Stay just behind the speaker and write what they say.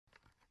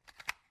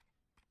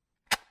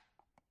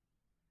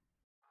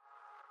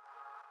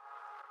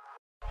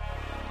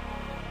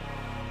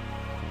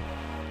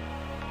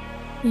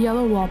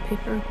Yellow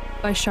Wallpaper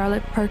by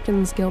Charlotte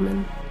Perkins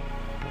Gilman.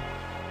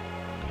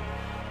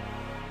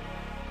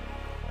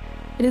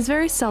 It is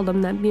very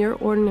seldom that mere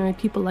ordinary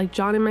people like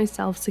John and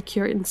myself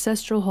secure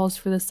ancestral halls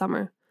for the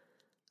summer.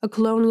 A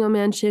colonial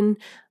mansion,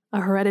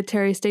 a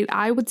hereditary estate,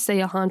 I would say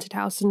a haunted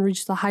house, and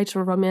reach the height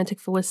of romantic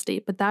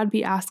felicity, but that would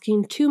be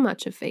asking too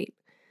much of fate.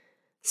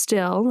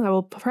 Still, I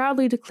will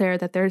proudly declare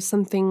that there is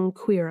something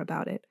queer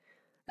about it.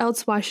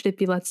 Else why should it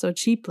be let so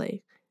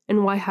cheaply?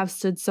 And why have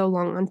stood so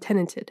long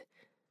untenanted?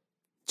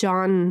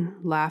 John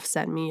laughs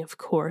at me, of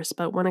course,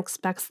 but one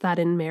expects that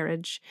in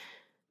marriage.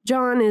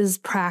 John is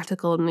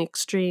practical in the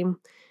extreme.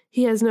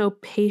 He has no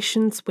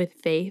patience with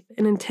faith,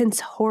 an intense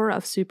horror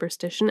of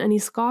superstition, and he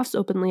scoffs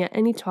openly at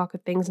any talk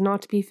of things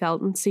not to be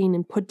felt and seen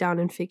and put down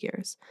in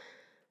figures.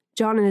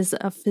 John is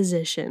a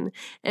physician,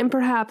 and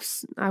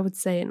perhaps, I would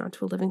say, not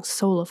to a living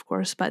soul, of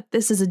course, but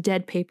this is a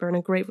dead paper and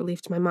a great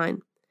relief to my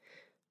mind.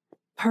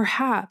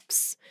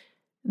 Perhaps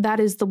that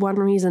is the one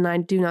reason I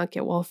do not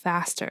get well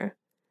faster.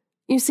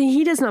 You see,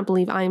 he does not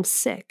believe I am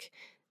sick,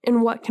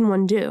 and what can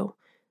one do?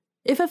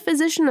 If a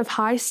physician of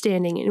high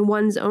standing and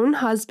one's own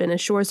husband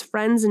assures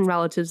friends and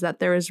relatives that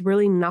there is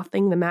really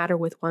nothing the matter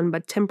with one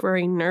but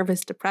temporary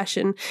nervous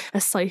depression,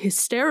 a slight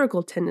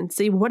hysterical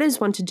tendency, what is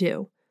one to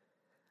do?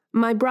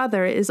 My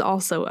brother is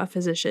also a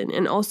physician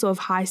and also of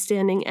high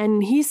standing,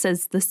 and he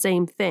says the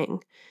same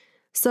thing.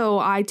 So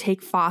I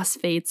take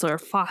phosphates or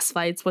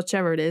phosphites,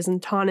 whichever it is, and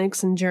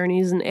tonics and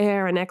journeys and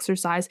air and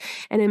exercise,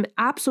 and am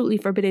absolutely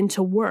forbidden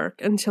to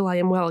work until I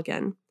am well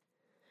again.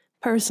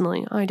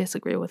 Personally, I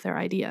disagree with their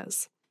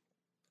ideas.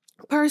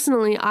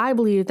 Personally, I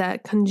believe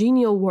that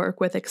congenial work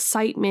with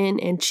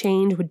excitement and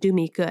change would do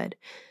me good.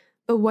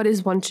 But what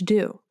is one to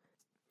do?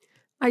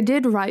 I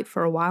did write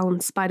for a while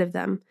in spite of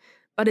them,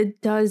 but it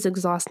does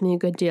exhaust me a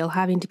good deal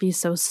having to be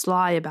so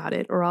sly about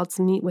it or else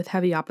meet with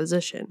heavy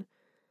opposition.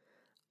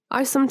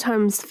 I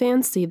sometimes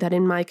fancy that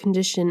in my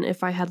condition,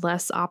 if I had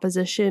less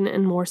opposition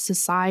and more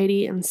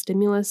society and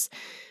stimulus,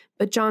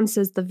 but John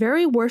says the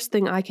very worst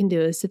thing I can do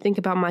is to think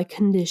about my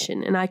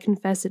condition, and I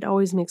confess it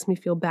always makes me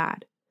feel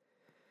bad.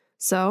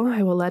 So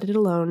I will let it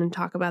alone and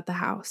talk about the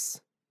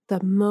house.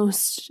 The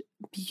most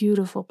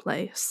beautiful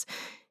place.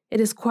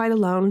 It is quite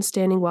alone,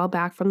 standing well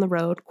back from the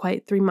road,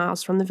 quite 3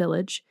 miles from the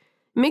village.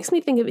 It makes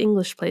me think of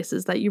English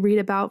places that you read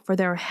about, for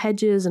there are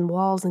hedges and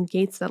walls and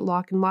gates that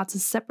lock and lots of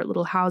separate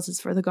little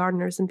houses for the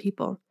gardeners and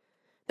people.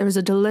 There is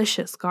a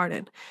delicious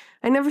garden.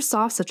 I never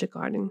saw such a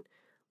garden.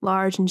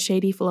 Large and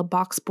shady, full of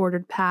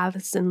box-bordered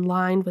paths and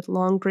lined with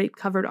long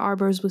grape-covered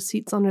arbors with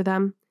seats under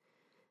them.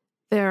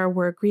 There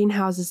were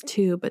greenhouses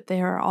too, but they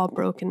are all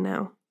broken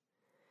now.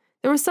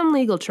 There was some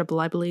legal trouble,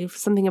 I believe,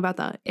 something about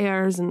the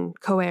heirs and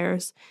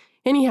co-heirs.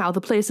 Anyhow,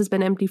 the place has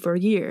been empty for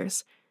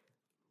years.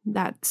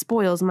 That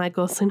spoils my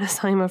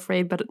ghostliness, I'm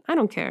afraid, but I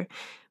don't care.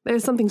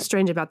 There's something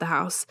strange about the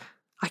house.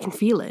 I can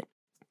feel it.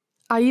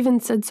 I even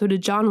said so to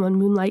John one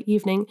moonlight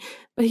evening,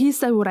 but he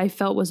said what I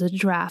felt was a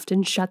draft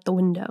and shut the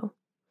window.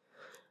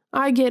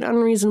 I get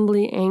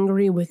unreasonably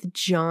angry with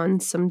John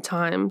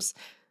sometimes.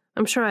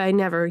 I'm sure I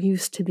never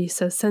used to be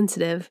so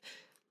sensitive.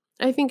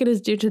 I think it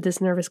is due to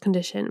this nervous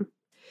condition.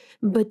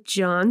 But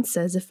John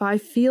says if I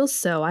feel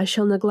so, I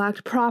shall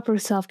neglect proper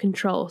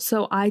self-control,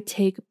 so I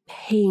take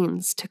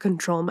pains to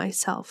control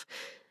myself.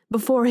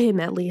 Before him,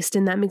 at least,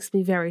 and that makes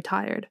me very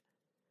tired.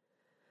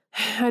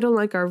 I don't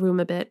like our room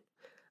a bit.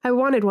 I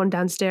wanted one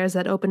downstairs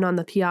that opened on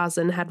the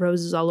piazza and had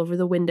roses all over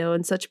the window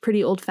and such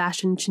pretty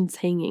old-fashioned chintz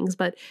hangings,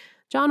 but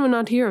John would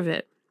not hear of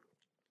it.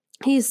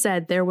 He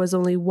said there was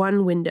only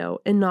one window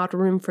and not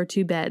room for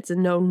 2 beds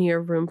and no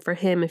near room for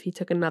him if he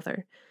took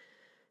another.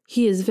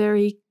 He is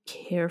very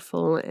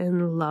careful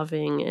and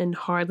loving and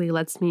hardly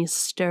lets me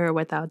stir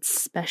without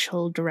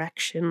special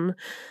direction.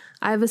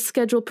 I have a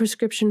scheduled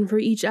prescription for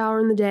each hour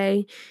in the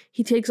day.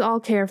 He takes all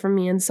care for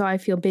me, and so I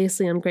feel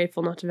basely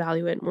ungrateful not to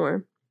value it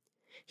more.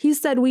 He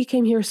said we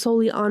came here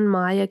solely on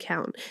my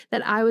account,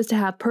 that I was to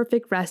have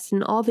perfect rest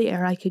and all the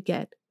air I could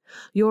get.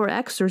 Your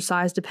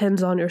exercise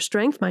depends on your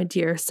strength, my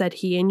dear, said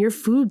he, and your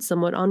food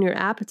somewhat on your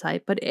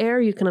appetite, but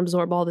air you can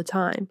absorb all the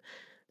time.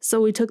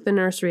 So we took the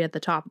nursery at the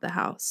top of the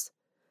house.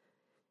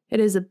 It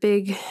is a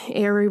big,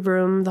 airy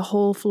room, the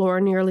whole floor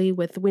nearly,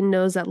 with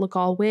windows that look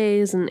all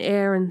ways, and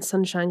air and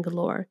sunshine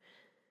galore.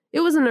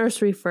 It was a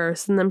nursery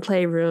first, and then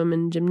playroom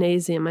and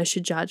gymnasium, I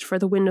should judge, for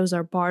the windows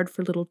are barred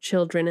for little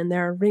children, and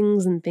there are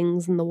rings and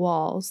things in the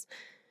walls.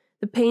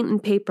 The paint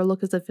and paper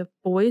look as if a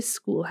boys'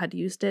 school had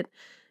used it.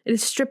 It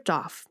is stripped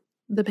off.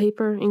 The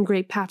paper in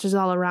great patches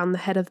all around the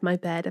head of my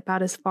bed,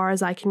 about as far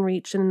as I can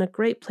reach, and in a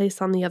great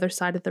place on the other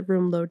side of the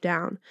room low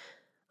down.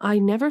 I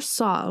never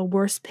saw a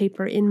worse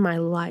paper in my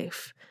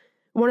life.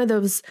 One of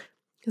those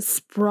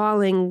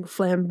sprawling,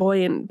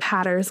 flamboyant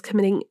patterns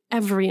committing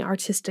every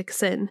artistic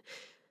sin.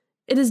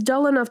 It is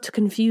dull enough to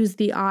confuse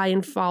the eye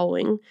in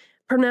following,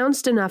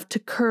 pronounced enough to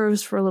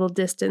curves for a little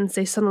distance.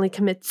 They suddenly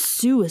commit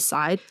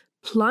suicide,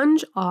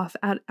 plunge off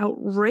at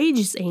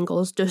outrageous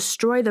angles,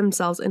 destroy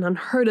themselves in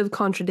unheard of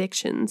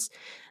contradictions.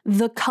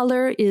 The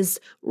color is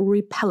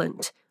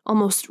repellent,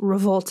 almost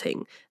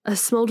revolting, a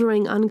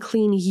smoldering,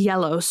 unclean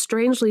yellow,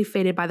 strangely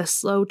faded by the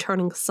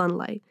slow-turning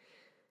sunlight.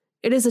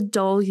 It is a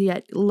dull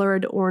yet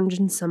lurid orange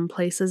in some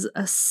places,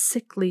 a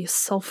sickly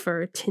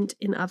sulphur tint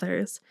in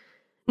others.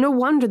 No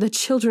wonder the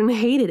children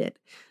hated it.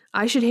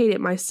 I should hate it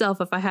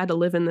myself if I had to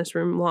live in this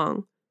room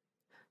long.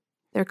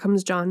 There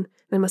comes John, and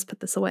I must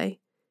put this away.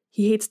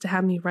 He hates to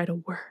have me write a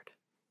word.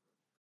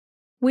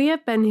 We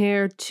have been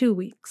here 2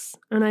 weeks,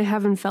 and I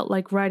haven't felt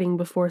like writing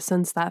before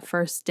since that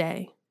first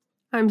day.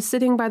 I'm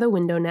sitting by the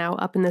window now,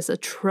 up in this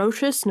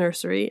atrocious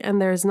nursery,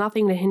 and there is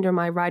nothing to hinder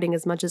my writing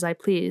as much as I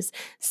please,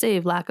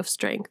 save lack of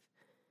strength.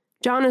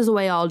 John is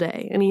away all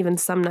day, and even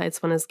some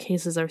nights when his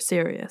cases are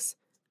serious.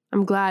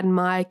 I'm glad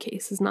my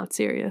case is not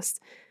serious,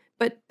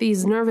 but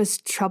these nervous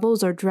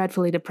troubles are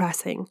dreadfully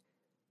depressing.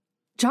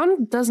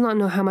 John does not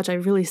know how much I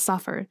really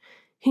suffer.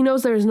 He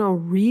knows there is no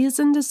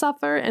reason to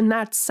suffer, and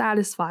that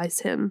satisfies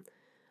him.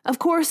 Of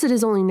course it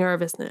is only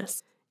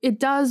nervousness. It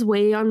does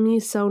weigh on me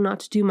so not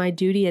to do my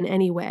duty in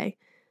any way.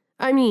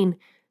 I mean,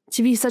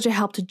 to be such a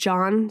help to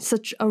John,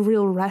 such a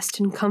real rest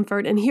and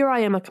comfort, and here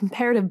I am a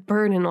comparative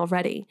burden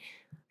already.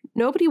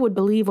 Nobody would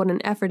believe what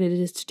an effort it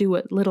is to do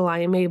what little I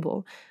am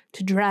able,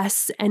 to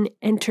dress and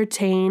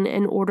entertain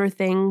and order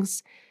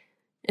things.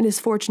 It is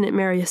fortunate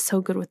Mary is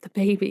so good with the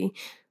baby.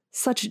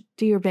 Such a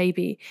dear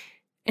baby.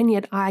 And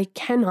yet I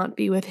cannot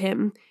be with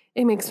him.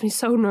 It makes me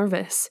so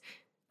nervous.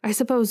 I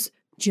suppose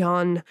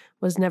John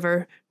was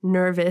never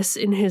nervous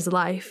in his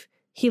life.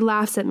 He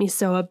laughs at me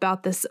so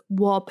about this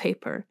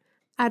wallpaper.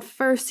 At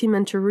first he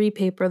meant to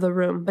repaper the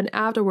room, but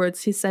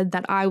afterwards he said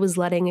that I was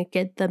letting it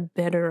get the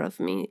better of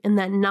me, and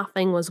that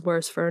nothing was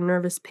worse for a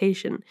nervous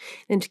patient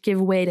than to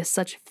give way to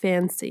such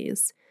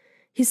fancies.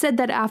 He said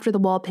that after the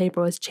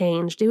wallpaper was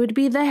changed, it would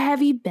be the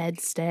heavy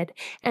bedstead,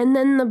 and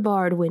then the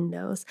barred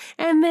windows,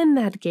 and then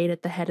that gate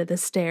at the head of the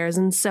stairs,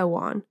 and so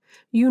on.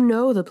 You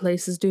know the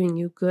place is doing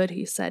you good,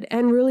 he said,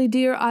 and really,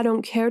 dear, I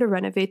don't care to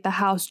renovate the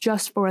house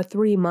just for a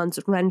 3 months'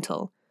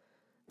 rental.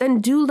 Then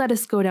do let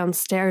us go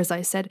downstairs,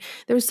 I said.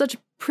 There's such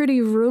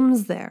pretty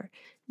rooms there.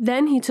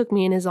 Then he took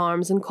me in his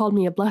arms and called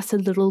me a blessed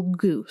little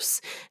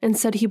goose, and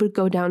said he would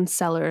go down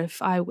cellar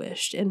if I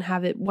wished, and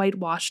have it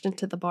whitewashed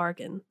into the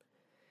bargain.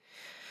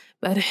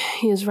 But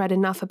he has read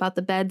enough about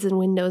the beds and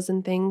windows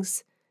and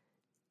things.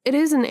 It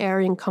is an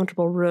airy and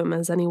comfortable room,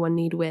 as anyone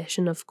need wish,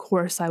 and of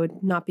course I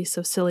would not be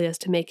so silly as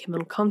to make him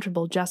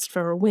uncomfortable just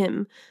for a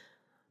whim.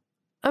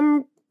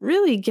 I'm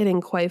really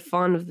getting quite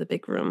fond of the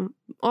big room,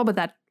 all but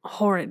that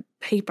horrid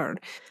paper.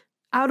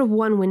 Out of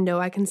one window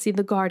I can see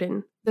the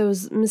garden,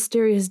 those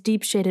mysterious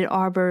deep-shaded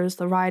arbors,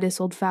 the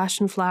riotous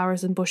old-fashioned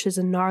flowers and bushes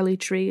and gnarly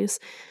trees.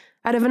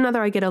 Out of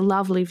another I get a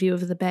lovely view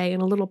of the bay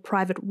and a little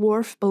private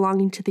wharf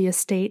belonging to the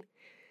estate.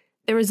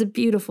 There is a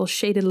beautiful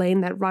shaded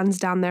lane that runs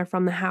down there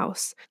from the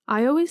house.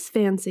 I always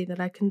fancy that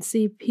I can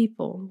see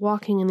people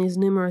walking in these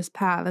numerous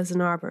paths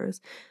and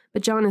arbors,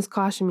 but John has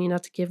cautioned me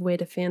not to give way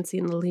to fancy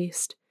in the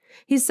least.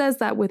 He says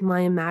that with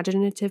my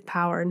imaginative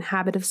power and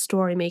habit of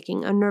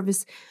story-making, a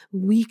nervous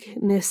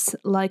weakness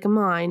like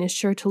mine is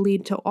sure to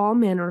lead to all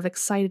manner of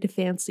excited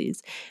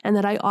fancies, and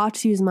that I ought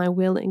to use my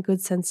will and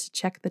good sense to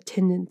check the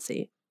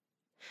tendency.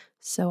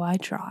 So I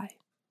try.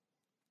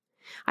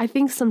 I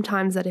think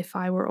sometimes that if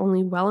I were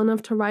only well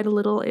enough to write a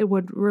little, it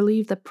would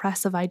relieve the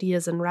press of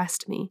ideas and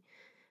rest me.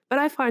 But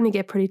I find I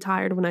get pretty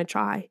tired when I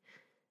try.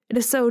 It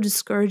is so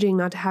discouraging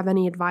not to have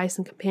any advice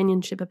and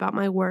companionship about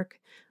my work.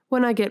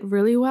 When I get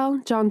really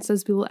well, John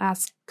says we will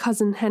ask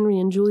Cousin Henry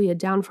and Julia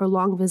down for a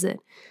long visit,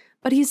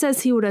 but he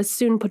says he would as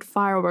soon put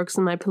fireworks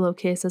in my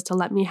pillowcase as to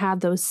let me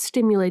have those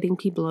stimulating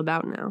people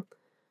about now.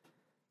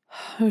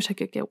 I wish I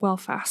could get well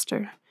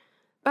faster.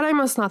 But I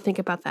must not think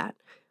about that.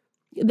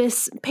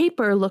 This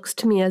paper looks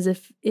to me as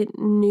if it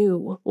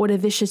knew what a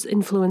vicious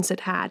influence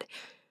it had.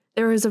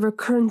 There is a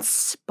recurrent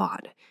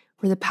spot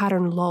where the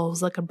pattern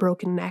lolls like a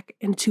broken neck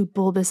and two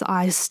bulbous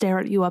eyes stare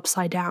at you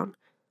upside down.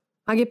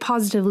 I get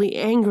positively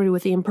angry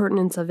with the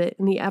impertinence of it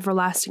and the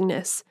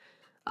everlastingness.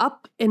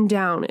 Up and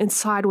down and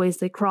sideways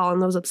they crawl,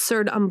 and those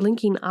absurd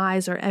unblinking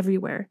eyes are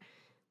everywhere.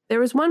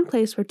 There is one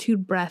place where two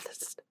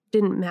breaths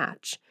didn't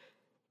match,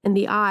 and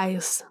the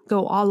eyes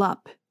go all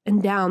up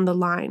and down the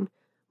line,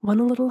 one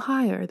a little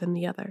higher than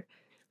the other.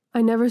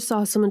 I never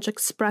saw so much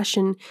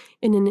expression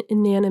in an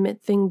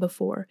inanimate thing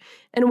before,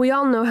 and we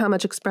all know how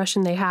much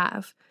expression they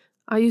have.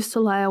 I used to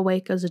lie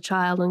awake as a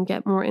child and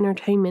get more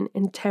entertainment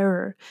and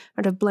terror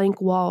out of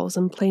blank walls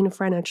and plain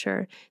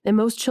furniture than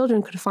most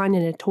children could find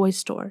in a toy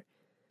store.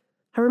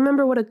 I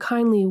remember what a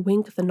kindly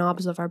wink the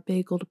knobs of our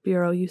big old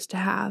bureau used to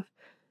have,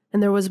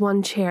 and there was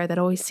one chair that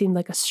always seemed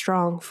like a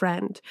strong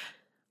friend.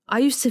 I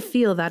used to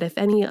feel that if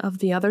any of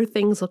the other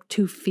things looked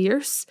too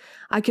fierce,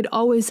 I could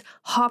always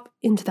hop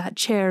into that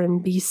chair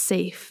and be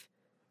safe.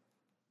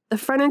 The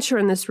furniture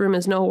in this room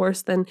is no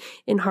worse than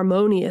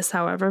inharmonious,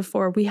 however,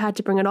 for we had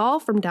to bring it all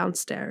from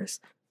downstairs.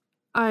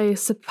 I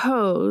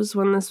suppose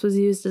when this was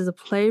used as a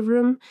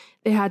playroom,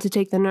 they had to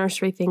take the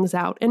nursery things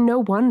out, and no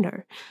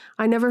wonder.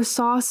 I never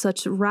saw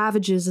such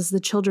ravages as the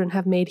children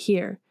have made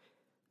here.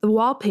 The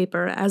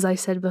wallpaper, as I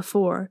said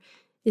before,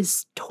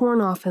 is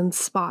torn off in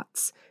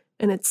spots,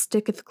 and it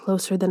sticketh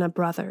closer than a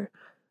brother.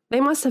 They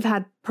must have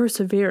had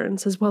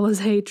perseverance as well as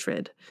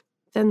hatred.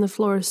 Then the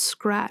floor is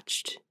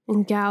scratched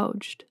and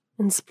gouged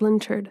and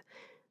splintered.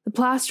 The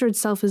plaster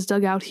itself is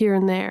dug out here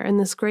and there, and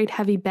this great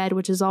heavy bed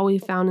which is all we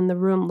found in the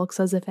room looks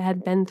as if it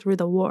had been through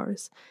the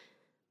wars.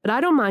 But I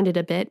don't mind it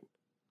a bit.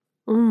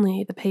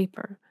 Only the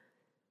paper.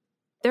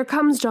 There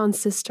comes John's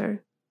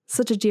sister,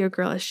 such a dear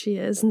girl as she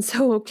is, and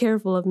so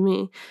careful of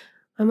me.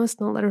 I must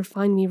not let her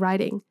find me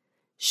writing.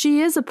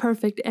 She is a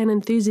perfect and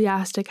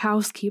enthusiastic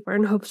housekeeper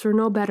and hopes for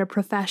no better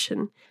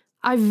profession.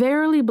 I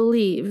verily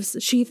believes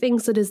she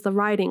thinks it is the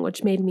writing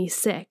which made me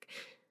sick,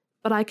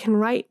 but I can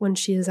write when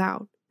she is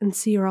out, and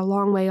see her a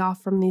long way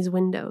off from these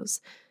windows.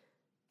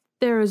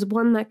 There is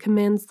one that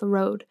commands the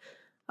road,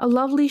 a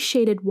lovely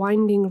shaded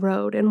winding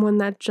road, and one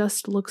that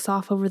just looks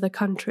off over the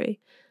country.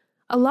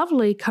 A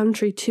lovely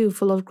country, too,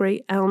 full of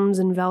great elms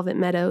and velvet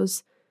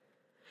meadows.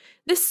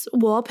 This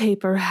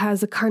wallpaper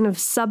has a kind of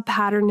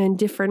sub-pattern in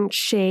different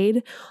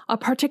shade, a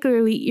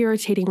particularly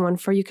irritating one,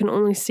 for you can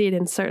only see it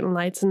in certain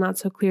lights and not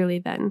so clearly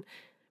then.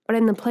 But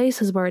in the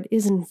places where it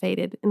isn't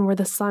faded, and where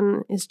the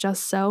sun is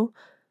just so,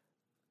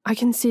 I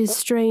can see a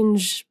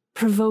strange,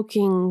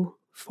 provoking,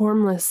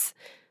 formless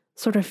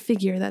sort of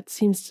figure that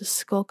seems to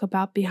skulk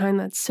about behind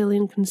that silly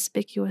and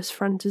conspicuous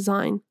front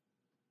design.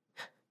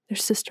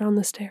 There's sister on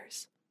the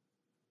stairs.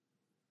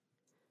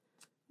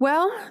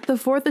 Well, the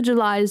 4th of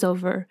July is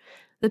over.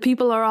 The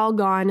people are all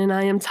gone, and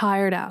I am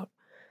tired out.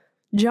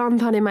 John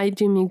thought it might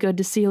do me good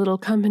to see a little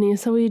company,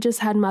 so we just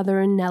had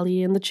Mother and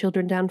Nellie and the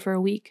children down for a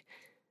week.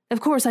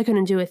 Of course, I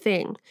couldn't do a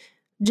thing.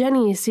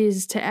 Jenny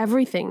sees to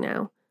everything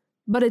now,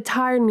 but it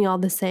tired me all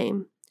the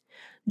same.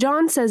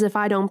 John says if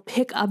I don't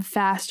pick up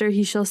faster,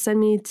 he shall send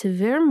me to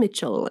Ver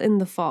Mitchell in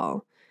the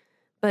fall.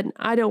 But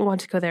I don't want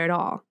to go there at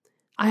all.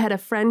 I had a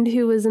friend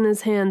who was in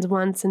his hands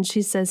once, and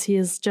she says he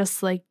is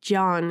just like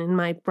John and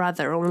my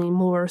brother, only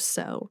more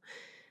so.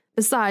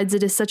 Besides,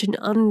 it is such an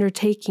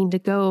undertaking to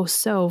go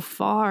so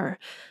far.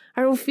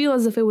 I don't feel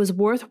as if it was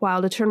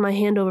worthwhile to turn my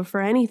hand over for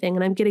anything,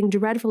 and I'm getting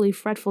dreadfully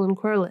fretful and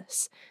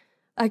querulous.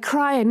 I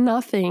cry at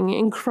nothing,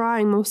 and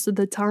cry most of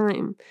the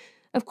time.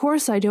 Of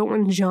course I don't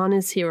when John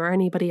is here or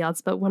anybody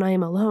else, but when I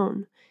am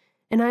alone.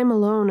 And I am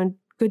alone a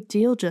good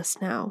deal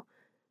just now.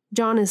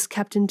 John is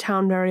kept in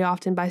town very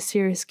often by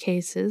serious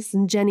cases,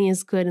 and Jenny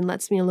is good and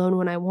lets me alone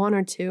when I want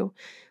her to,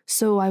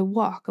 so I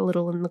walk a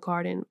little in the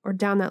garden, or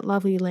down that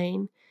lovely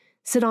lane,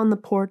 sit on the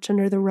porch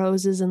under the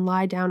roses, and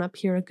lie down up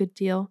here a good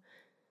deal.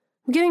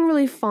 I'm getting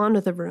really fond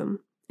of the room,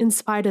 in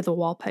spite of the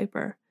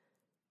wallpaper.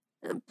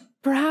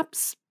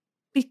 Perhaps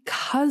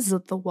because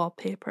of the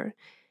wallpaper.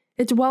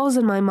 It dwells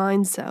in my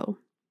mind so.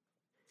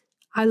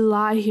 I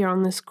lie here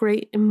on this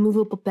great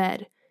immovable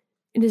bed.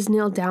 It is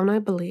nailed down, I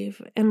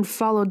believe, and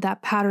followed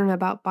that pattern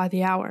about by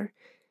the hour.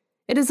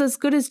 It is as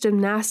good as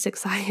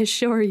gymnastics, I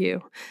assure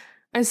you.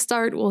 I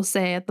start, we'll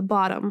say, at the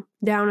bottom,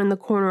 down in the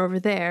corner over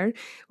there,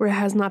 where it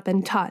has not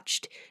been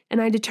touched,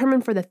 and I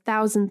determine for the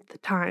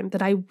 1000th time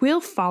that I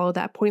will follow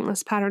that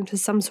pointless pattern to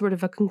some sort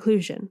of a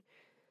conclusion.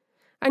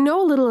 I know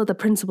a little of the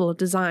principle of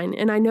design,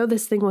 and I know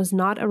this thing was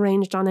not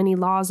arranged on any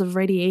laws of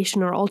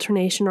radiation or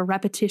alternation or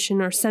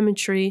repetition or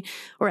symmetry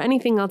or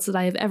anything else that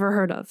I have ever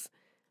heard of.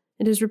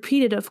 It is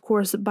repeated, of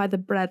course, by the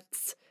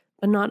breadths,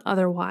 but not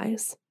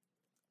otherwise.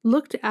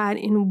 Looked at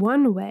in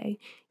one way,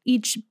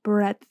 each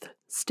breadth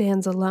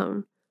stands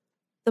alone.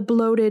 The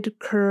bloated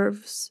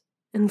curves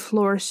and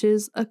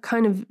flourishes, a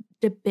kind of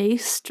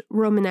debased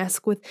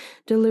Romanesque with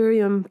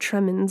delirium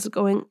tremens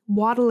going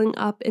waddling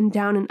up and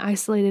down in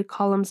isolated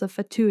columns of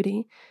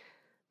fatuity.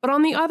 But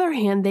on the other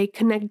hand, they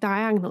connect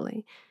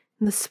diagonally,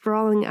 and the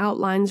sprawling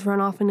outlines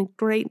run off in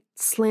great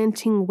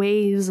slanting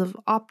waves of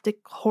optic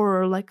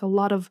horror like a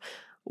lot of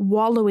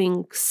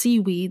wallowing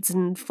seaweeds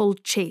in full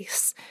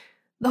chase.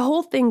 The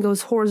whole thing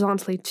goes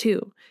horizontally,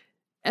 too.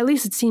 At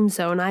least it seems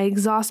so, and I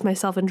exhaust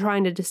myself in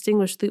trying to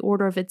distinguish the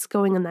order of its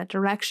going in that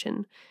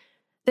direction.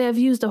 They have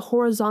used a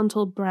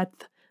horizontal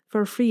breadth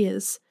for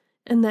frieze,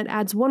 and that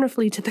adds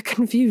wonderfully to the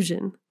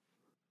confusion.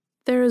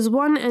 There is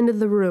one end of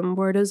the room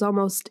where it is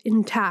almost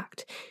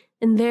intact,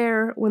 and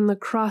there, when the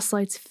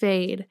cross-lights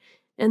fade,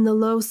 and the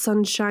low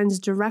sun shines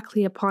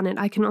directly upon it,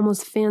 I can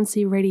almost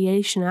fancy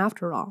radiation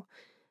after all.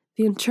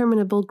 The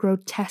interminable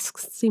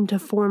grotesques seem to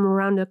form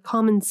around a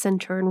common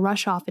center and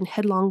rush off in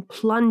headlong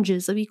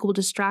plunges of equal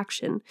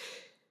distraction.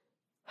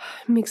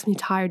 It makes me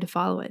tired to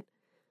follow it.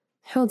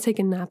 I'll take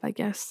a nap, I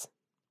guess.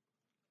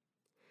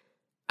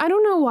 I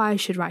don't know why I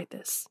should write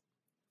this.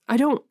 I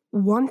don't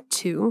want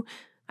to.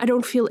 I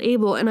don't feel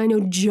able, and I know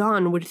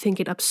John would think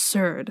it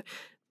absurd.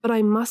 But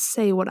I must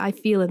say what I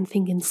feel and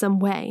think in some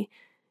way.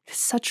 It is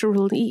such a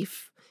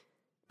relief.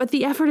 But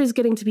the effort is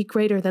getting to be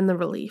greater than the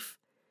relief.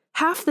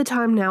 Half the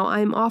time now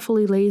I am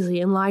awfully lazy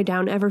and lie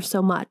down ever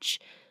so much.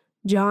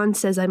 John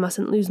says I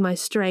mustn't lose my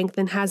strength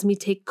and has me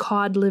take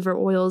cod liver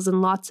oils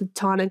and lots of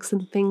tonics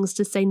and things,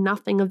 to say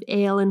nothing of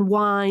ale and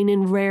wine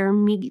and rare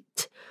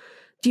meat.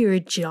 Dear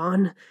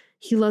John,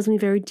 he loves me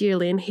very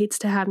dearly and hates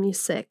to have me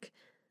sick.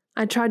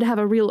 I tried to have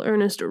a real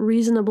earnest,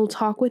 reasonable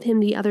talk with him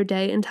the other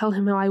day and tell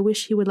him how I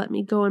wish he would let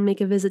me go and make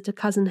a visit to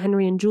Cousin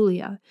Henry and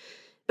Julia.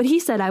 But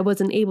he said I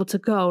wasn't able to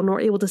go, nor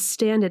able to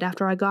stand it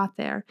after I got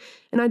there,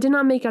 and I did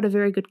not make out a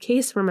very good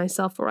case for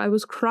myself, for I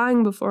was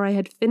crying before I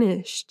had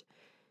finished.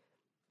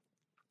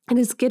 It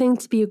is getting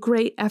to be a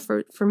great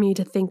effort for me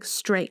to think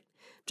straight.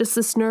 Just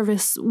this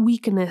nervous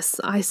weakness,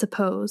 I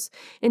suppose.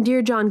 And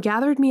dear John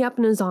gathered me up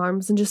in his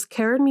arms and just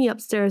carried me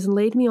upstairs and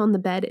laid me on the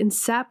bed and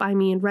sat by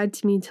me and read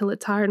to me till it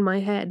tired my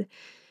head.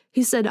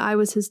 He said I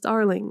was his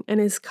darling and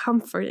his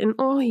comfort and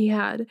all he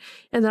had,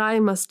 and that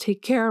I must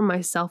take care of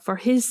myself for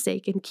his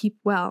sake and keep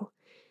well.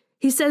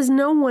 He says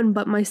no one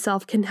but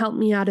myself can help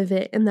me out of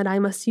it, and that I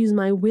must use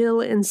my will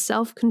and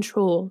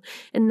self-control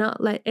and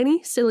not let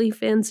any silly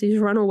fancies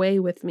run away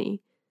with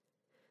me.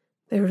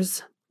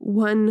 There's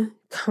one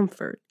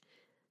comfort.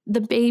 The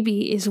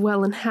baby is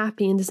well and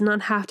happy and does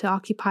not have to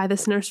occupy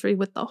this nursery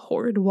with the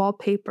horrid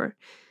wallpaper.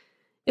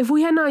 If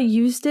we had not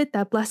used it,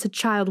 that blessed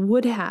child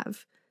would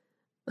have.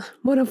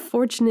 What a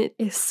fortunate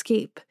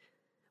escape.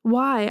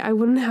 Why, I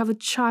wouldn't have a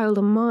child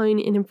of mine,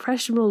 an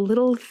impressionable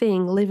little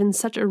thing, live in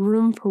such a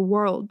room for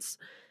worlds.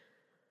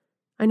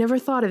 I never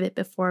thought of it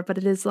before, but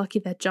it is lucky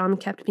that John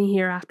kept me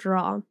here after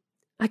all.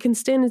 I can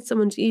stand it so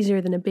much easier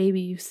than a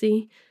baby, you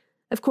see.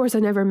 Of course, I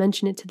never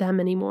mention it to them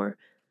any more.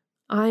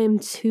 I am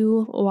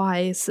too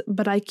wise,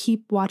 but I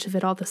keep watch of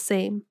it all the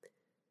same.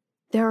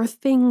 There are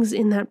things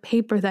in that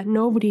paper that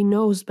nobody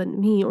knows but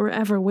me or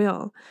ever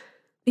will.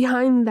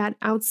 Behind that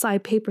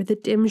outside paper, the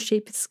dim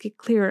shapes get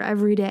clearer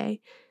every day.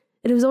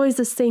 It is always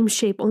the same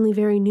shape, only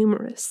very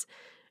numerous,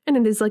 and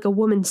it is like a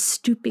woman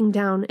stooping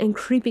down and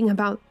creeping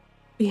about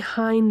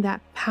behind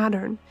that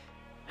pattern.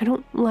 I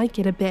don't like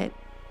it a bit.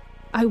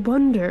 I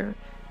wonder.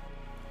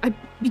 I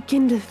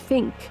begin to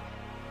think.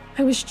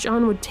 I wish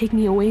John would take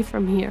me away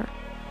from here.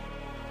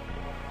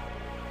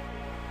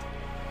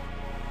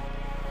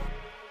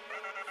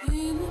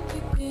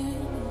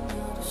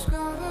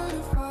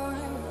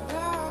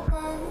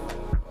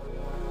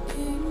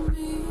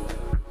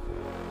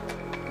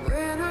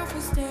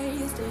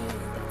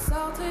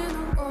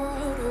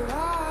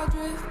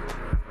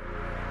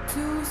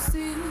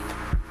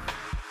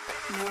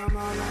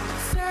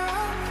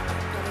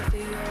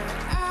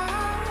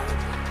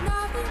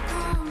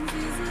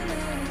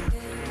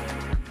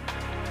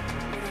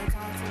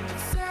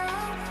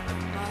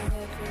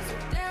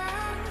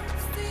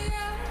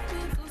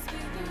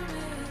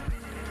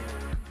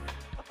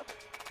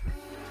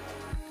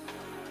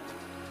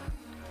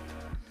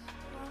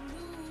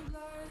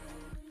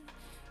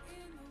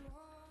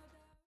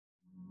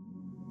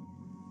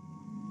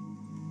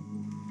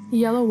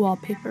 Yellow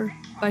Wallpaper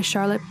by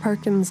Charlotte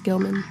Perkins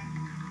Gilman.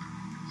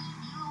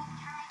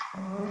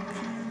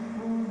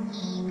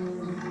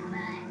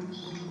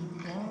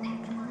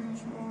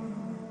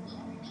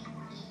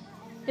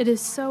 It is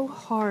so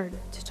hard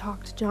to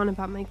talk to John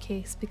about my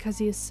case because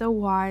he is so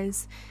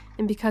wise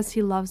and because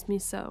he loves me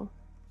so.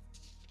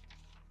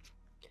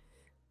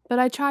 But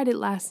I tried it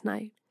last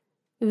night.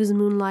 It was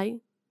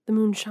moonlight. The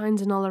moon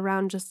shines in all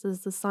around just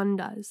as the sun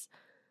does.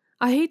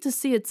 I hate to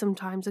see it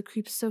sometimes. It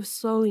creeps so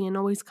slowly and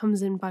always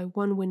comes in by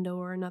one window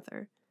or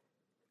another.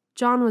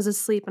 John was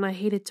asleep and I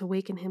hated to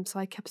waken him,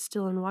 so I kept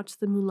still and watched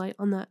the moonlight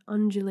on that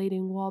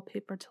undulating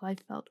wallpaper till I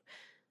felt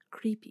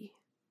creepy.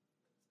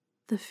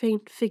 The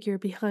faint figure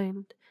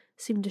behind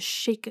seemed to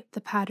shake the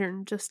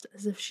pattern just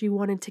as if she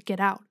wanted to get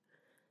out.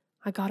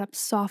 I got up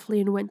softly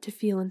and went to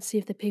feel and see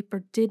if the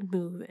paper did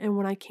move, and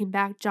when I came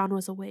back, John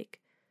was awake.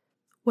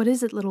 "What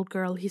is it, little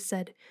girl?" he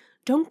said.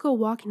 "Don't go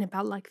walking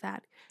about like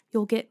that.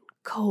 You'll get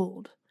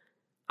cold."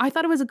 I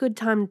thought it was a good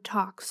time to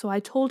talk, so I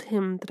told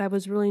him that I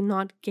was really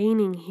not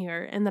gaining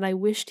here and that I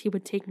wished he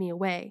would take me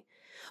away.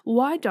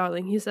 "Why,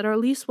 darling?" he said. "Our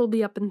lease will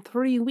be up in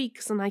 3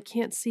 weeks, and I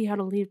can't see how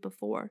to leave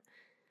before.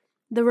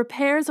 The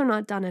repairs are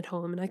not done at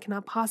home, and I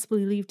cannot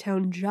possibly leave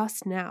town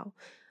just now.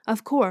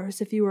 Of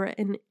course, if you were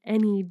in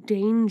any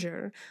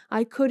danger,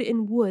 I could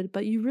and would,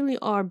 but you really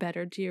are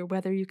better, dear,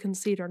 whether you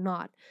concede or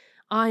not.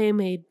 I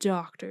am a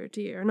doctor,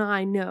 dear, and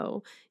I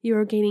know. You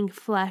are gaining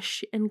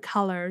flesh and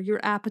color. Your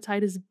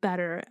appetite is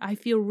better. I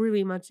feel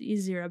really much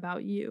easier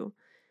about you."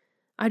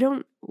 "I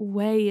don't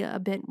weigh a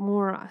bit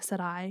more," said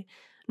I,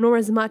 "nor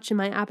as much, and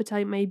my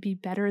appetite may be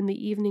better in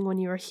the evening when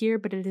you are here,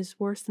 but it is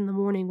worse in the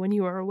morning when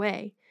you are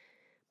away."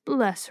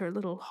 "Bless her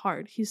little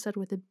heart," he said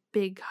with a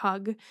big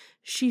hug.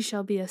 "She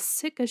shall be as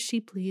sick as she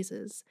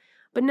pleases.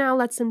 But now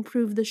let's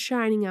improve the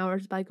shining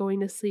hours by going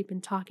to sleep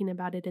and talking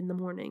about it in the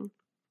morning."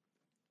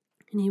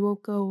 "And you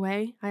won't go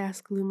away?" I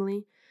asked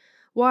gloomily.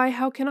 "Why,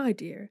 how can I,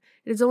 dear?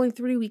 It is only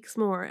 3 weeks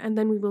more, and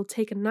then we will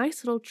take a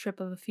nice little trip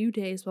of a few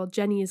days while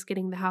Jenny is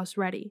getting the house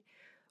ready.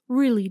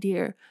 Really,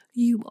 dear,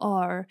 you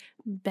are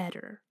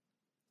better."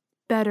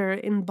 "Better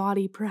in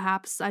body,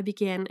 perhaps," I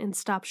began, and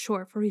stopped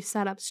short, for he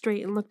sat up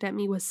straight and looked at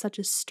me with such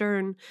a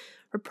stern,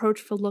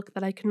 reproachful look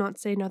that I could not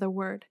say another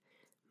word.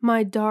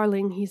 "My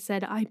darling," he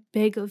said, "I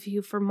beg of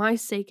you, for my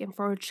sake and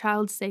for our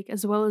child's sake,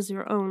 as well as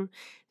your own,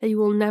 that you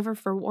will never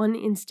for one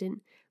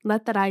instant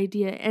let that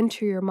idea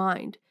enter your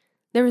mind.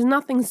 There is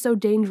nothing so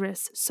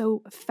dangerous,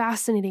 so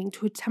fascinating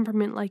to a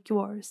temperament like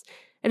yours.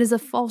 It is a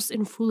false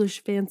and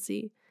foolish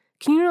fancy.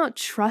 Can you not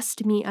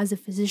trust me as a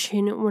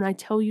physician when I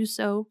tell you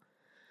so?"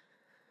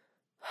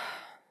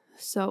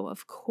 So,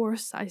 of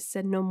course, I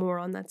said no more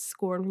on that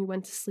score, and we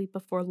went to sleep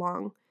before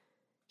long.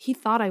 He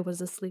thought I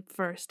was asleep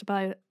first,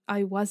 but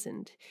I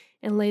wasn't,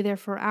 and lay there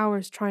for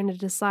hours trying to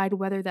decide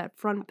whether that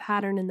front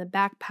pattern and the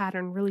back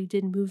pattern really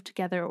did move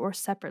together or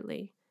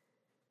separately.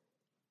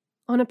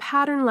 On a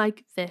pattern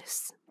like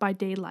this, by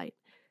daylight,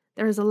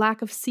 there is a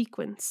lack of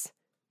sequence,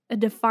 a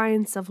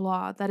defiance of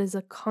law that is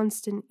a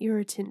constant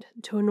irritant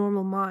to a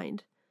normal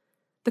mind.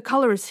 The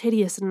color is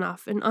hideous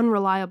enough and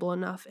unreliable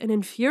enough and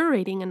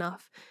infuriating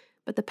enough,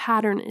 but the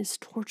pattern is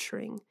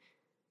torturing.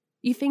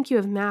 You think you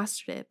have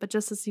mastered it, but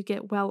just as you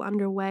get well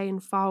underway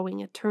and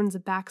following, it turns a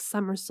back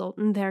somersault,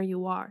 and there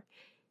you are.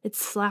 It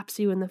slaps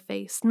you in the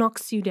face,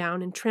 knocks you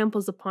down, and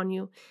tramples upon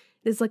you.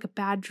 It is like a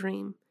bad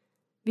dream.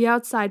 The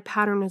outside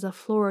pattern is a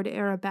florid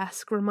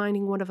arabesque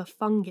reminding one of a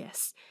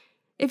fungus.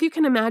 If you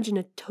can imagine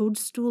a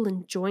toadstool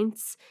in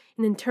joints,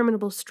 an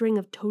interminable string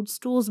of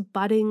toadstools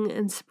budding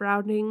and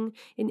sprouting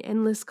in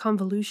endless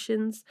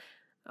convolutions,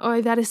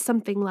 that is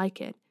something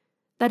like it.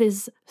 That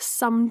is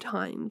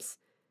sometimes.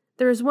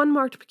 There is one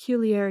marked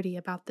peculiarity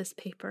about this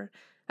paper,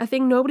 a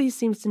thing nobody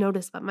seems to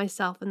notice but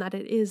myself, and that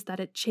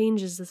it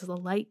changes as the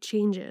light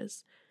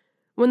changes.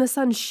 When the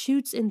sun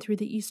shoots in through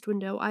the east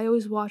window, I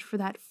always watch for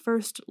that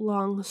first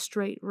long,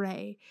 straight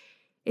ray.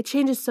 It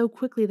changes so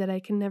quickly that I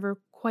can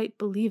never quite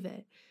believe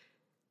it.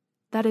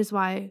 That is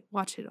why I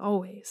watch it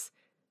always.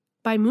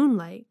 By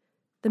moonlight,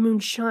 the moon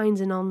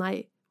shines in all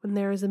night when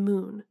there is a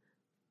moon.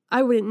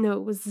 I wouldn't know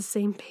it was the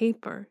same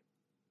paper.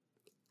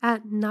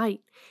 At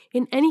night,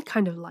 in any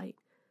kind of light,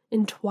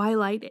 in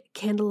twilight,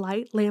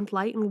 candlelight,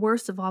 lamplight, and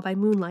worst of all by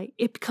moonlight,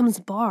 it becomes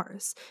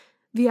bars.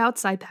 The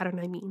outside pattern,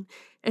 I mean,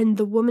 and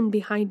the woman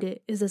behind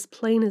it is as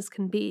plain as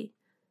can be.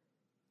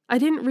 I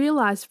didn't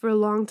realize for a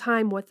long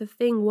time what the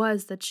thing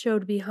was that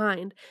showed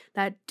behind,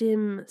 that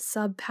dim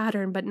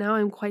sub-pattern, but now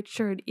I'm quite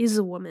sure it is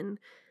a woman.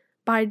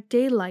 By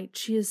daylight,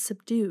 she is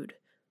subdued,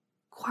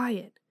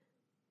 quiet.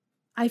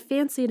 I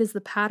fancy it is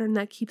the pattern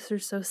that keeps her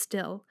so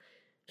still.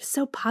 It is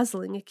so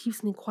puzzling, it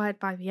keeps me quiet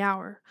by the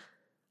hour.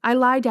 I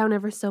lie down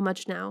ever so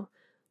much now.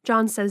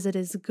 John says it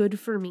is good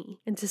for me,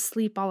 and to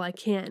sleep all I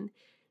can.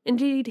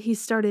 Indeed, he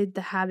started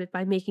the habit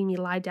by making me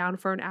lie down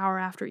for an hour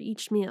after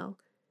each meal.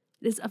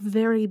 It is a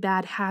very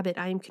bad habit,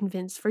 I am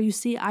convinced, for you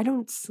see, I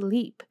don't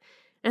sleep,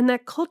 and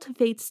that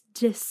cultivates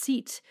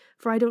deceit,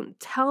 for I don't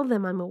tell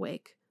them I'm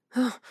awake.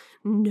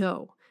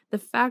 No, the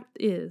fact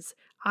is,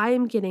 I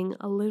am getting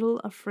a little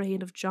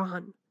afraid of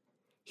John.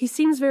 He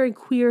seems very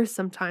queer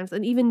sometimes,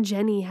 and even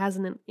Jenny has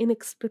an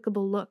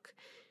inexplicable look.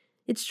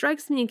 It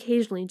strikes me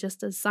occasionally,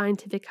 just as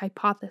scientific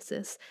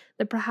hypothesis,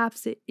 that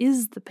perhaps it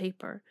is the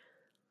paper.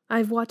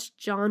 I've watched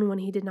John when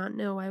he did not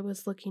know I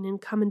was looking and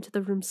come into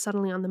the room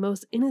suddenly on the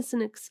most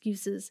innocent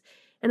excuses,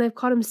 and I've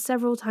caught him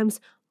several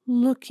times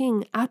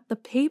looking at the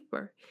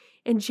paper.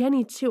 And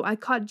Jenny, too. I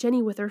caught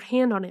Jenny with her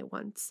hand on it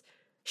once.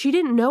 She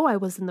didn't know I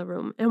was in the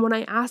room, and when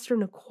I asked her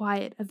in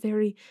a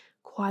very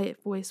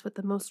quiet voice with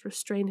the most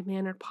restrained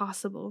manner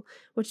possible,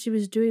 what she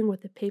was doing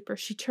with the paper,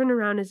 she turned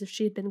around as if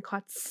she had been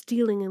caught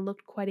stealing and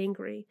looked quite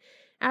angry,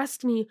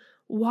 asked me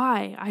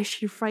why I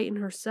should frighten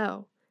her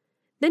so.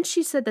 Then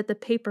she said that the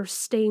paper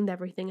stained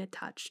everything it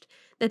touched,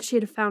 that she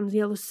had found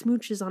yellow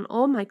smooches on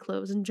all my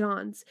clothes and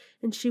John's,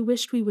 and she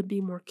wished we would be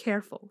more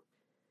careful.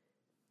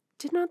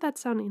 Did not that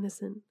sound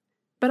innocent?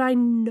 But I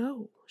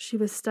know she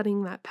was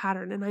studying that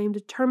pattern, and I am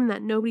determined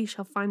that nobody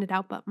shall find it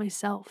out but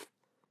myself.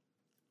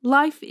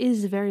 Life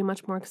is very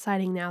much more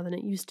exciting now than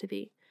it used to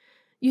be.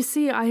 You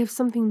see, I have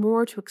something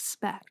more to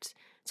expect,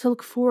 to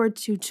look forward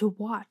to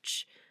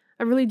watch.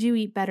 I really do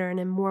eat better and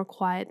am more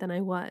quiet than I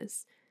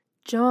was.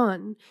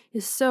 John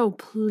is so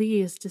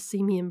pleased to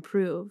see me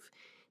improve.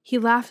 He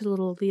laughed a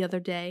little the other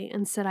day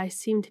and said I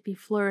seemed to be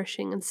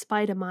flourishing in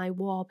spite of my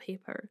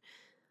wallpaper.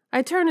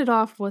 I turned it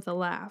off with a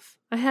laugh.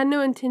 I had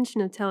no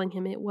intention of telling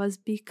him it was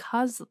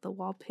because of the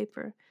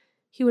wallpaper.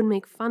 He would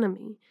make fun of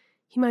me.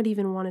 He might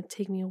even want to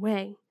take me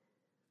away.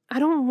 I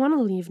don't want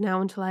to leave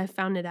now until I have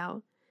found it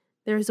out.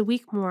 There is a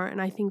week more,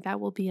 and I think that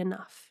will be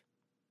enough.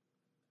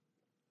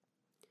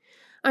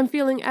 I'm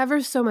feeling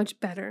ever so much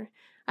better.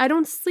 I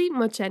don't sleep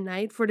much at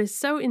night, for it is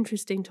so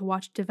interesting to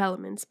watch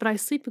developments, but I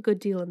sleep a good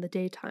deal in the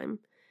daytime.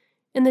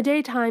 In the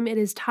daytime, it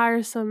is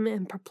tiresome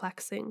and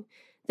perplexing.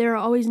 There are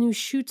always new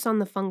shoots on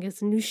the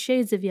fungus and new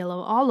shades of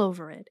yellow all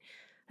over it.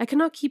 I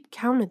cannot keep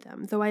count of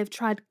them, though I have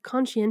tried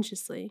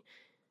conscientiously.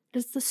 It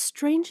is the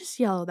strangest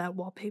yellow, that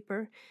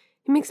wallpaper.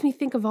 It makes me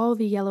think of all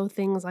the yellow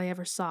things I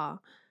ever saw.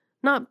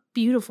 Not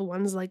beautiful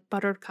ones like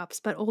buttercups,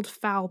 but old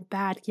foul,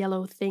 bad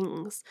yellow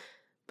things.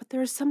 But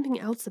there is something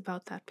else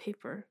about that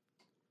paper.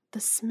 The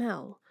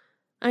smell.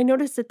 I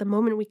noticed it the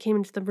moment we came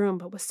into the room,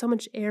 but with so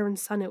much air and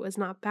sun it was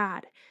not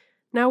bad.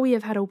 Now we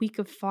have had a week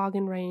of fog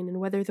and rain, and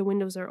whether the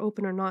windows are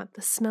open or not,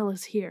 the smell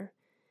is here.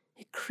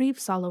 It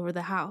creeps all over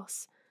the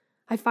house.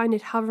 I find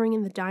it hovering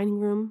in the dining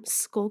room,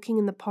 skulking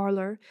in the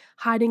parlor,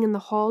 hiding in the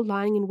hall,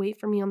 lying in wait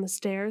for me on the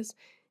stairs.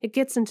 It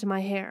gets into my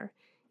hair.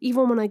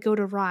 Even when I go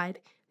to ride,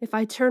 if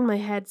I turn my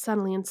head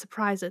suddenly and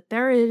surprise it,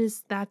 there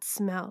is that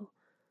smell.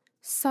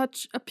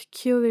 Such a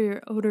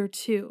peculiar odor,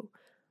 too.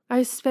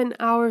 I spent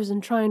hours in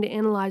trying to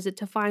analyze it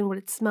to find what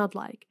it smelled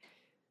like.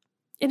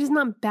 It is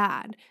not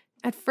bad,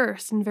 at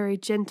first, and very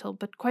gentle,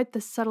 but quite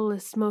the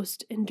subtlest,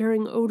 most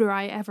enduring odor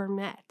I ever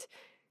met.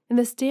 In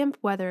this damp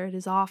weather, it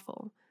is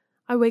awful.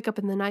 I wake up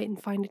in the night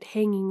and find it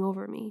hanging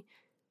over me.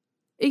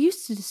 It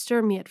used to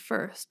disturb me at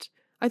first.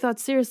 I thought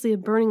seriously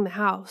of burning the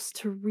house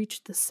to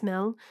reach the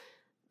smell,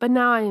 but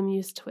now I am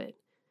used to it.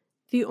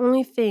 The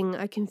only thing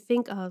I can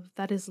think of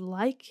that is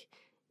like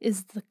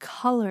is the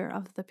color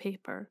of the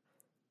paper.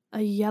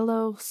 A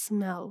yellow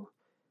smell.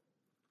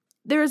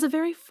 There is a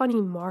very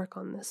funny mark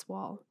on this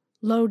wall,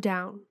 low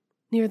down,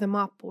 near the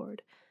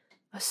mopboard,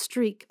 a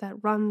streak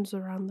that runs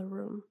around the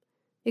room.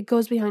 It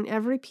goes behind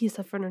every piece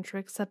of furniture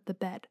except the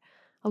bed,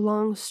 a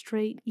long,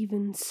 straight,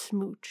 even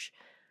smooch,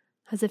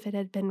 as if it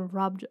had been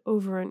rubbed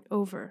over and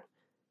over.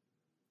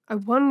 I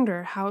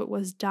wonder how it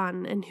was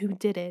done, and who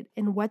did it,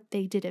 and what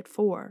they did it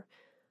for.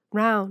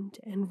 Round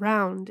and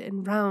round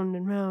and round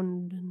and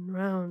round and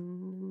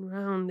round and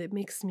round, it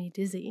makes me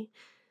dizzy.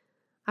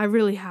 I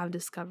really have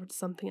discovered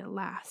something at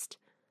last.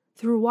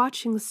 Through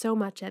watching so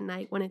much at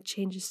night when it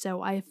changes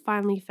so, I have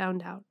finally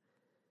found out.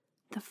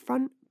 The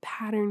front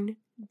pattern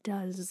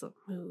does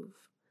move.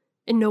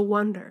 And no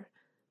wonder.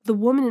 The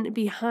woman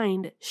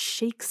behind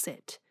shakes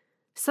it.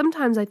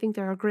 Sometimes I think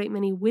there are a great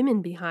many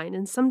women behind,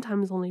 and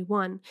sometimes only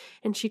one,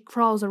 and she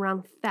crawls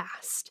around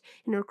fast,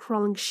 and her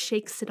crawling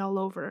shakes it all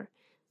over.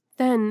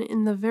 Then,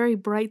 in the very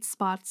bright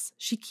spots,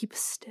 she keeps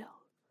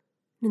still.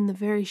 And in the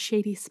very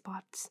shady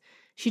spots,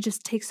 she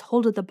just takes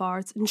hold of the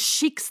bars and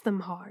shakes them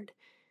hard.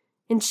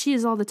 And she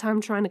is all the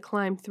time trying to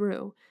climb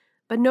through.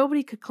 But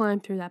nobody could climb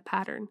through that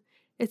pattern.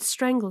 It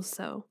strangles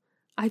so.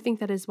 I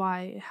think that is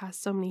why it has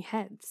so many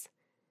heads.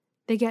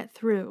 They get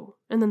through,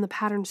 and then the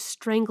pattern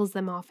strangles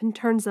them off and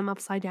turns them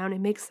upside down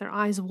and makes their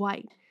eyes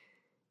white.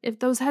 If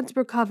those heads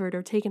were covered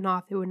or taken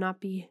off, it would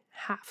not be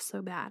half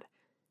so bad.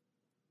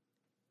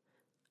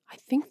 I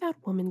think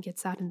that woman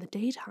gets out in the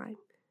daytime,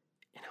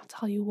 and I'll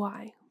tell you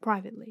why,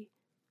 privately.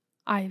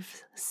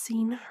 I've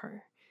seen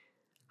her.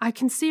 I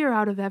can see her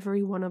out of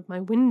every one of my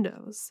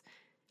windows.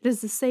 It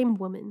is the same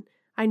woman,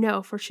 I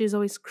know, for she is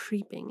always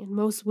creeping, and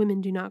most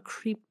women do not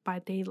creep by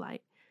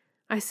daylight.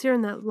 I see her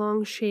in that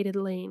long shaded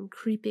lane,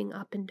 creeping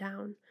up and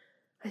down.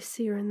 I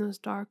see her in those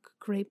dark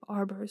grape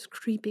arbors,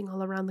 creeping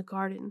all around the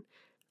garden.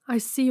 I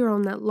see her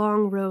on that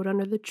long road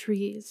under the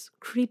trees,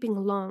 creeping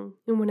along,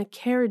 and when a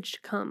carriage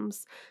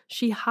comes,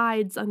 she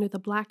hides under the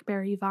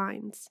blackberry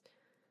vines.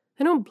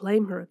 I don't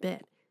blame her a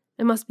bit.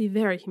 It must be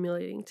very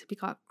humiliating to be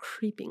caught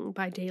creeping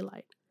by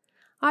daylight.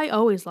 I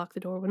always lock the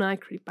door when I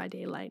creep by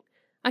daylight.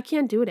 I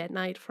can't do it at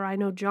night, for I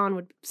know John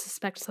would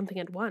suspect something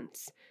at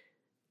once.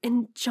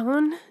 And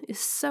John is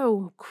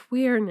so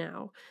queer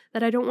now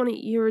that I don't want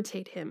to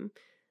irritate him.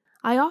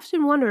 I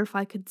often wonder if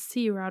I could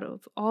see her out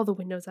of all the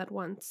windows at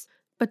once,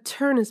 but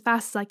turn as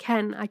fast as I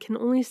can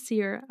only see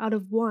her out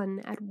of one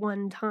at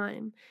one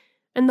time.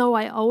 And though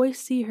I always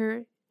see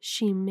her,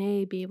 she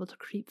may be able to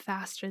creep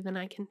faster than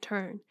I can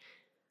turn.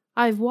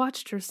 I've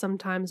watched her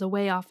sometimes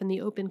away off in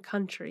the open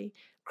country,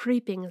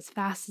 creeping as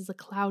fast as a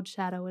cloud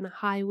shadow in a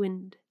high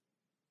wind.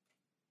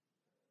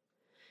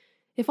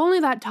 If only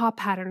that top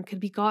pattern could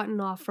be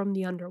gotten off from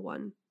the under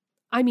one.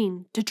 I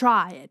mean, to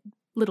try it,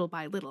 little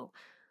by little.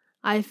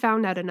 I have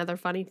found out another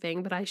funny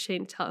thing, but I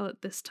shan't tell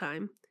it this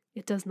time.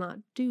 It does not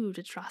do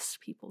to trust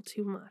people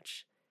too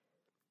much.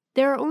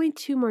 There are only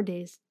 2 more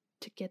days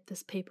to get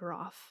this paper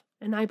off,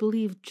 and I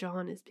believe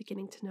John is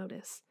beginning to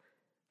notice.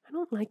 I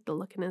don't like the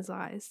look in his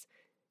eyes.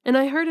 And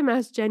I heard him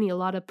ask Jenny a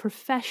lot of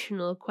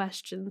professional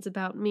questions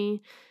about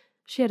me.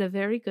 She had a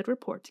very good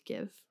report to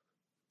give.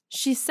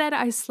 She said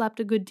I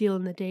slept a good deal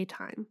in the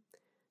daytime.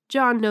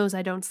 John knows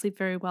I don't sleep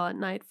very well at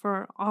night,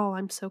 for all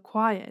I'm so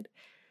quiet.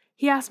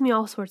 He asked me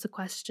all sorts of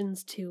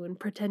questions, too, and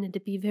pretended to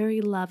be very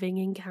loving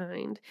and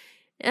kind,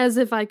 as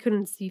if I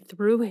couldn't see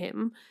through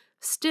him.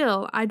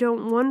 Still, I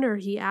don't wonder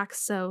he acts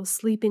so,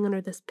 sleeping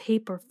under this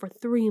paper for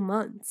 3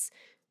 months.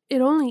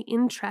 It only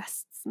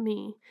interests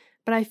me,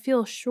 but I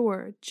feel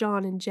sure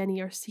John and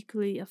Jenny are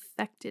secretly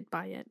affected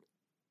by it.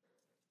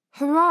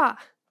 Hurrah!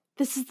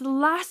 This is the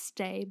last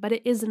day, but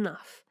it is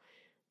enough.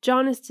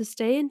 John is to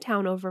stay in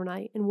town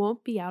overnight and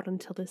won't be out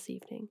until this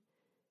evening.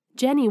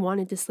 Jenny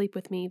wanted to sleep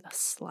with me, the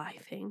sly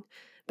thing,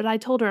 but I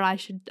told her I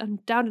should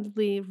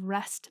undoubtedly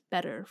rest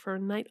better for a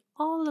night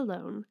all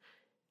alone.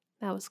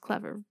 That was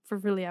clever, for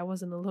really I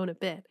wasn't alone a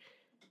bit.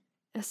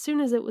 As soon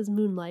as it was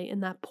moonlight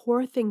and that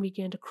poor thing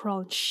began to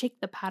crawl and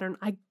shake the pattern,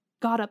 I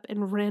got up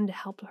and ran to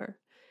help her.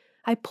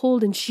 I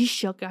pulled and she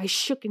shook, I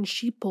shook and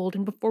she pulled,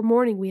 and before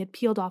morning we had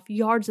peeled off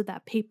yards of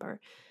that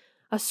paper,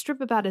 a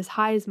strip about as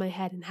high as my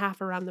head and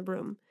half around the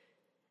room.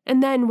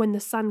 And then, when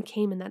the sun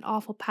came and that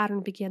awful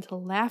pattern began to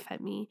laugh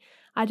at me,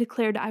 I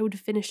declared I would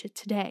finish it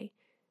today.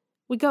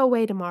 We go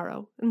away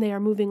tomorrow, and they are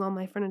moving all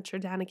my furniture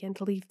down again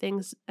to leave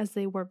things as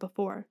they were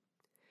before.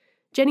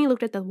 Jenny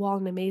looked at the wall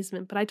in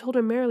amazement, but I told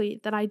her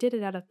merely that I did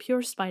it out of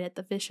pure spite at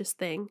the vicious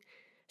thing.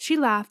 She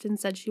laughed and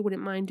said she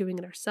wouldn't mind doing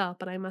it herself,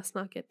 but I must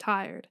not get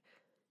tired.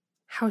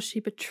 How she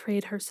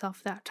betrayed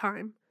herself that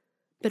time.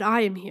 But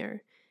I am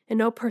here, and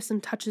no person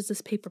touches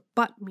this paper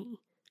but me,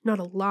 not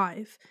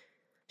alive.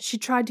 She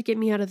tried to get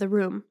me out of the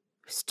room.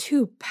 It was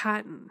too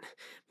patent,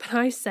 but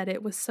I said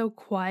it was so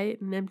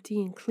quiet and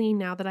empty and clean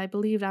now that I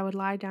believed I would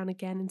lie down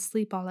again and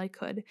sleep all I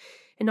could,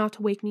 and not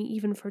to wake me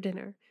even for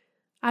dinner.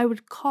 I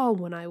would call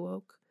when I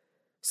woke.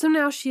 So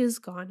now she is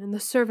gone, and the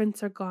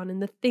servants are gone,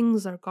 and the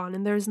things are gone,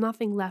 and there is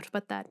nothing left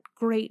but that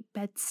great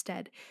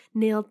bedstead,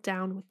 nailed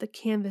down with the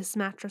canvas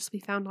mattress we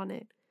found on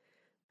it.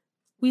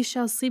 We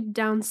shall sleep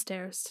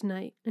downstairs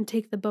tonight, and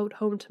take the boat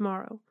home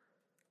tomorrow.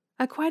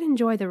 I quite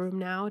enjoy the room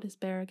now it is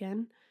bare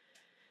again.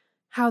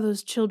 How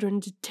those children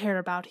did tear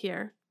about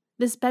here.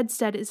 This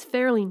bedstead is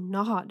fairly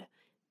gnawed,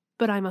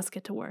 but I must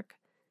get to work.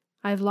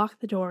 I have locked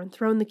the door and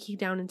thrown the key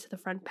down into the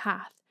front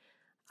path.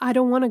 I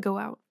don't want to go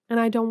out, and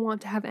I don't want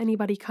to have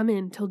anybody come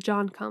in till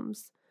John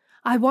comes.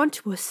 I want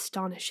to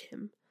astonish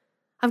him.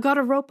 I've got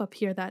a rope up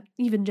here that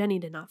even Jenny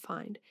did not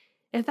find.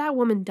 If that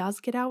woman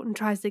does get out and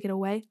tries to get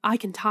away, I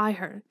can tie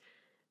her.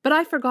 But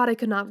I forgot I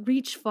could not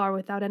reach far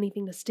without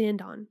anything to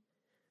stand on.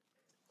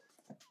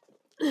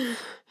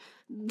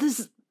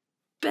 This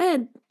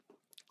bed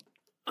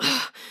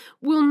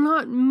will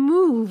not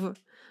move.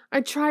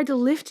 I tried to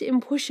lift it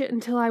and push it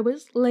until I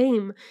was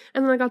lame,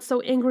 and then I got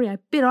so angry I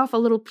bit off a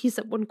little piece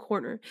at one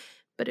corner,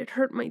 but it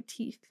hurt my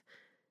teeth.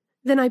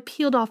 Then I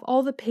peeled off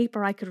all the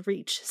paper I could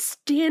reach,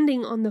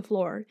 standing on the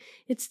floor.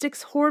 It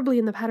sticks horribly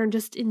and the pattern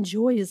just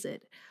enjoys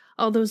it.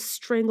 All those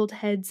strangled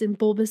heads and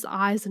bulbous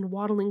eyes and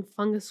waddling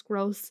fungus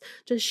growths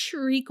just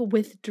shriek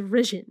with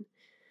derision.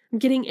 I'm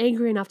getting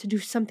angry enough to do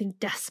something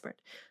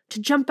desperate. To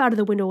jump out of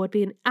the window would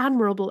be an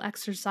admirable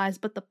exercise,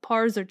 but the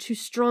pars are too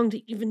strong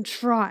to even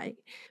try.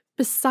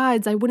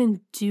 Besides, I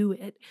wouldn't do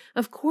it.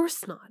 Of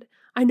course not.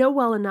 I know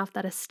well enough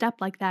that a step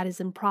like that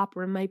is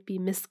improper and might be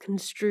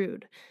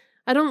misconstrued.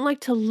 I don't like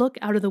to look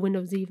out of the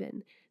windows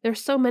even. There are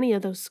so many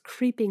of those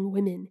creeping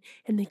women,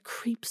 and they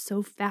creep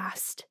so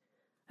fast.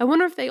 I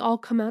wonder if they all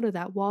come out of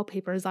that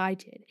wallpaper as I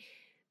did.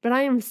 But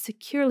I am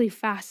securely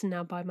fastened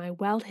now by my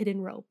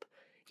well-hidden rope.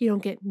 You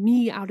don't get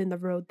me out in the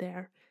road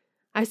there.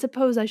 I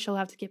suppose I shall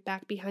have to get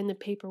back behind the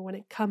paper when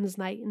it comes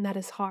night, and that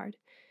is hard.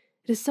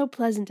 It is so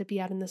pleasant to be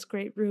out in this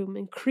great room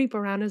and creep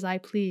around as I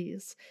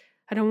please.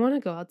 I don't want to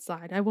go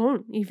outside. I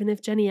won't, even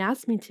if Jenny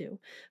asks me to,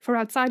 for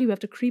outside you have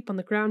to creep on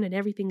the ground and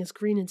everything is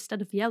green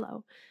instead of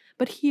yellow.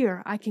 But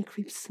here I can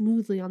creep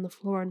smoothly on the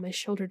floor and my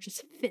shoulder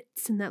just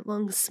fits in that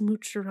long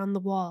smooch around the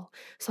wall,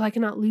 so I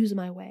cannot lose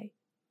my way.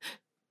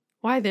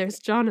 Why, there's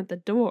John at the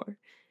door.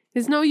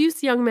 It's no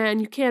use, young man,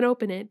 you can't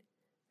open it.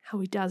 How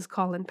he does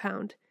call and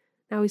pound.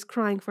 Now he's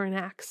crying for an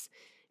axe.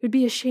 It would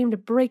be a shame to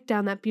break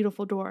down that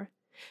beautiful door.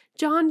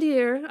 John,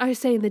 dear, I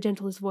say in the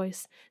gentlest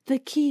voice, the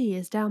key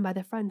is down by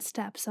the front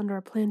steps under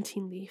a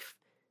plantain leaf.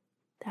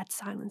 That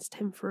silenced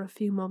him for a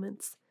few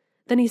moments.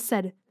 Then he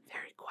said,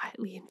 very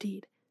quietly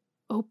indeed,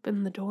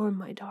 open the door,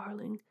 my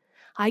darling.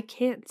 I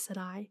can't, said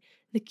I.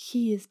 The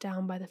key is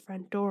down by the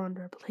front door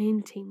under a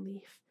plantain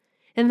leaf.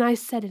 And I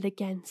said it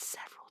again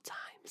several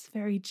times,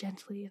 very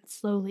gently and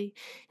slowly,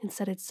 and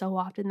said it so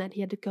often that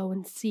he had to go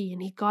and see,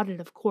 and he got it,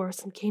 of course,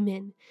 and came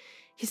in.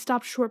 He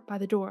stopped short by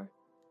the door.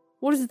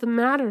 What is the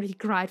matter? He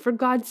cried. For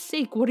God's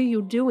sake, what are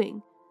you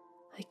doing?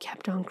 I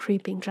kept on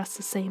creeping just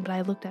the same, but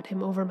I looked at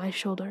him over my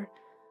shoulder.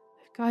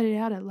 I've got it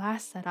out at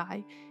last, said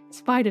I, in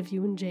spite of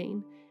you and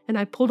Jane, and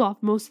I pulled off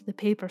most of the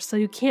paper, so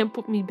you can't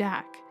put me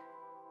back.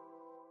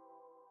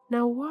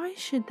 Now why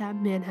should that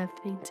man have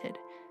fainted?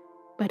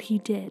 But he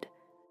did,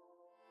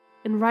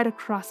 and right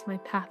across my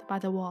path by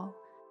the wall,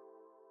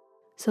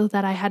 so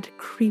that I had to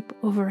creep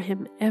over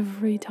him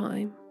every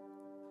time.